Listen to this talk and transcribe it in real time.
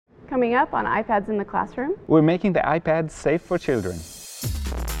Coming up on iPads in the Classroom. We're making the iPad safe for children.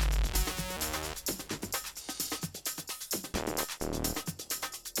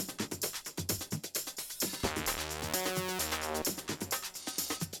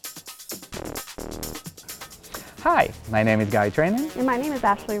 Hi, my name is Guy Trainin. And my name is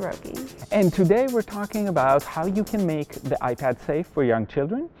Ashley Roki. And today we're talking about how you can make the iPad safe for young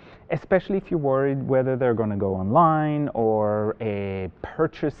children, especially if you're worried whether they're going to go online or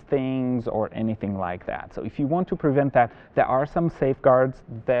purchase things or anything like that. So if you want to prevent that, there are some safeguards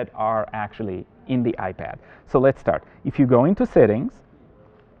that are actually in the iPad. So let's start. If you go into Settings,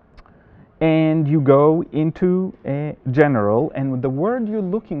 and you go into General, and the word you're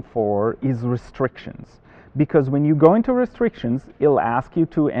looking for is Restrictions. Because when you go into Restrictions, it'll ask you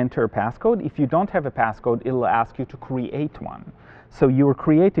to enter a passcode. If you don't have a passcode, it'll ask you to create one. So you're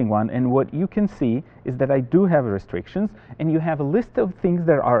creating one, and what you can see is that I do have restrictions, and you have a list of things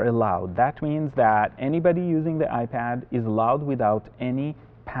that are allowed. That means that anybody using the iPad is allowed without any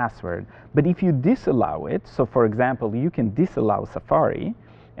password. But if you disallow it, so for example, you can disallow Safari,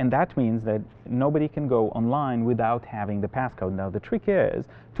 and that means that nobody can go online without having the passcode. Now, the trick is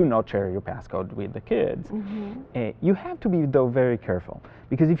to not share your passcode with the kids. You have to be, though, very careful,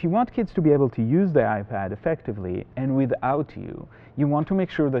 because if you want kids to be able to use the iPad effectively and without you, you want to make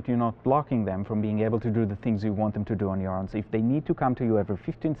sure that you're not blocking them from being able to do the things you want them to do on your own. So if they need to come to you every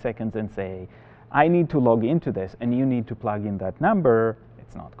 15 seconds and say, I need to log into this, and you need to plug in that number,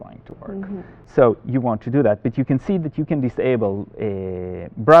 it's not going to work. So you want to do that, but you can see that you can disable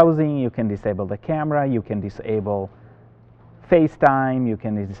browsing, you can disable the camera, you can disable FaceTime, you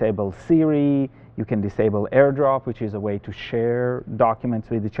can disable Siri, you can disable AirDrop, which is a way to share documents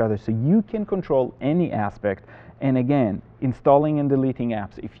with each other. So you can control any aspect. And again, installing and deleting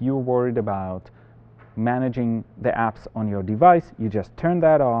apps, if you're worried about managing the apps on your device, you just turn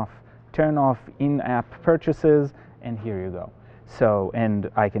that off, turn off in-app purchases, and here you go. So, and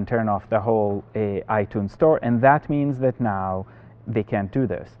I can turn off the whole iTunes store, and that means that now they can't do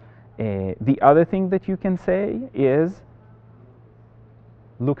this. The other thing that you can say is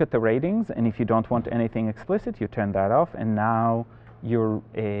look at the ratings, and if you don't want anything explicit, you turn that off, and now you're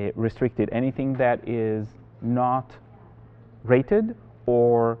restricted. Anything that is not rated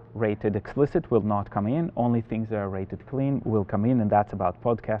or rated explicit will not come in. Only things that are rated clean will come in, and that's about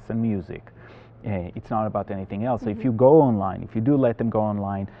podcasts and music. It's not about anything else. So if you go online, if you do let them go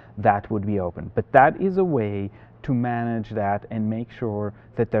online, that would be open. But that is a way to manage that and make sure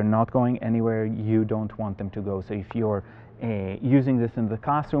that they're not going anywhere you don't want them to go. So if you're using this in the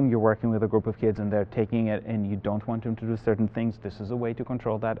classroom, you're working with a group of kids and they're taking it and you don't want them to do certain things, this is a way to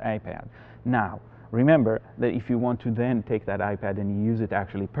control that iPad. Now, remember that if you want to then take that iPad and you use it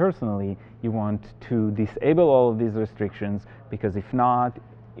actually personally, you want to disable all of these restrictions, because if not,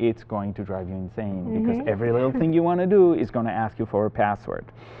 it's going to drive you insane, because every little thing you want to do is going to ask you for a password.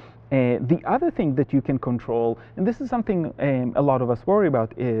 The other thing that you can control, and this is something a lot of us worry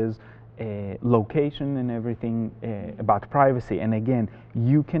about, is location and everything about privacy. And again,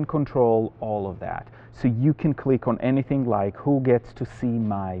 you can control all of that. So you can click on anything like who gets to see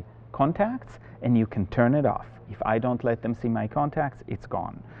my contacts, and you can turn it off. If I don't let them see my contacts, it's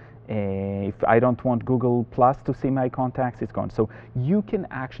gone. If I don't want Google Plus to see my contacts, it's gone. So you can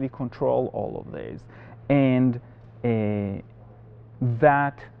actually control all of these, and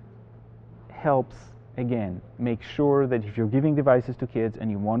that helps, again, make sure that if you're giving devices to kids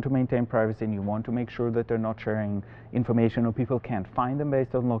and you want to maintain privacy and you want to make sure that they're not sharing information or people can't find them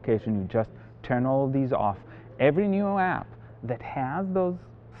based on location, you just turn all of these off. Every new app that has those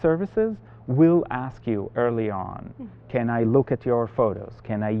services will ask you early on, can I look at your photos?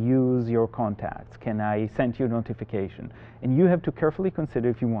 Can I use your contacts? Can I send you a notification? And you have to carefully consider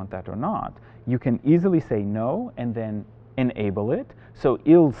if you want that or not. You can easily say no and then enable it. So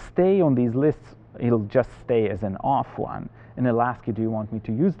it'll stay on these lists, it'll just stay as an off one, and it'll ask you, do you want me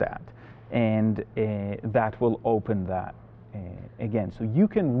to use that? And that will open that again. So you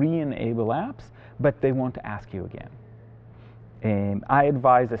can re-enable apps, but they won't ask you again. I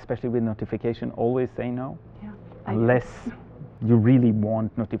advise, especially with notification, always say no, unless you really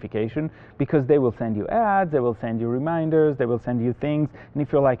want notification, because they will send you ads, they will send you reminders, they will send you things. And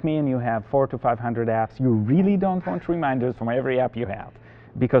if you're like me and you have 400 to 500 apps, you really don't want reminders from every app you have,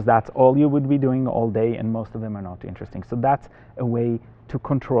 because that's all you would be doing all day, and most of them are not interesting. So that's a way to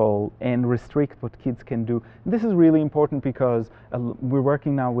control and restrict what kids can do. This is really important because we're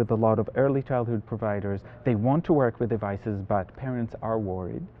working now with a lot of early childhood providers. They want to work with devices, but parents are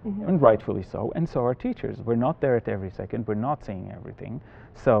worried, and rightfully so, and so are teachers. We're not there at every second, we're not seeing everything.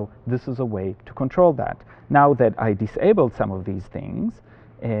 So this is a way to control that. Now that I disabled some of these things,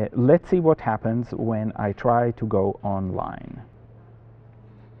 Let's see what happens when I try to go online.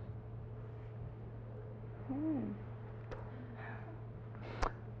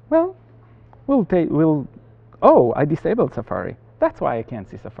 Well, oh, I disabled Safari. That's why I can't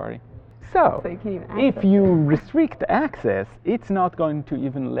see Safari. So So you can't even if access you it. restrict access, it's not going to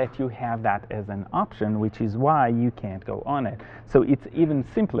even let you have that as an option, which is why you can't go on it. So it's even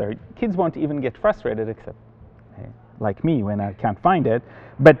simpler. Kids won't even get frustrated, except like me when I can't find it.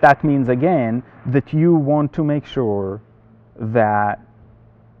 But that means, again, that you want to make sure that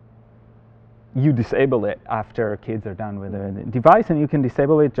you disable it after kids are done with the device, and you can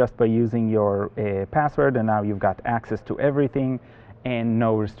disable it just by using your password, and now you've got access to everything and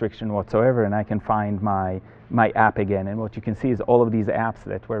no restriction whatsoever, and I can find my app again, and what you can see is all of these apps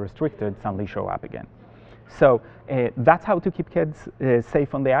that were restricted suddenly show up again. So that's how to keep kids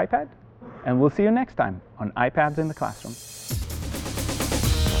safe on the iPad, and we'll see you next time on iPads in the Classroom.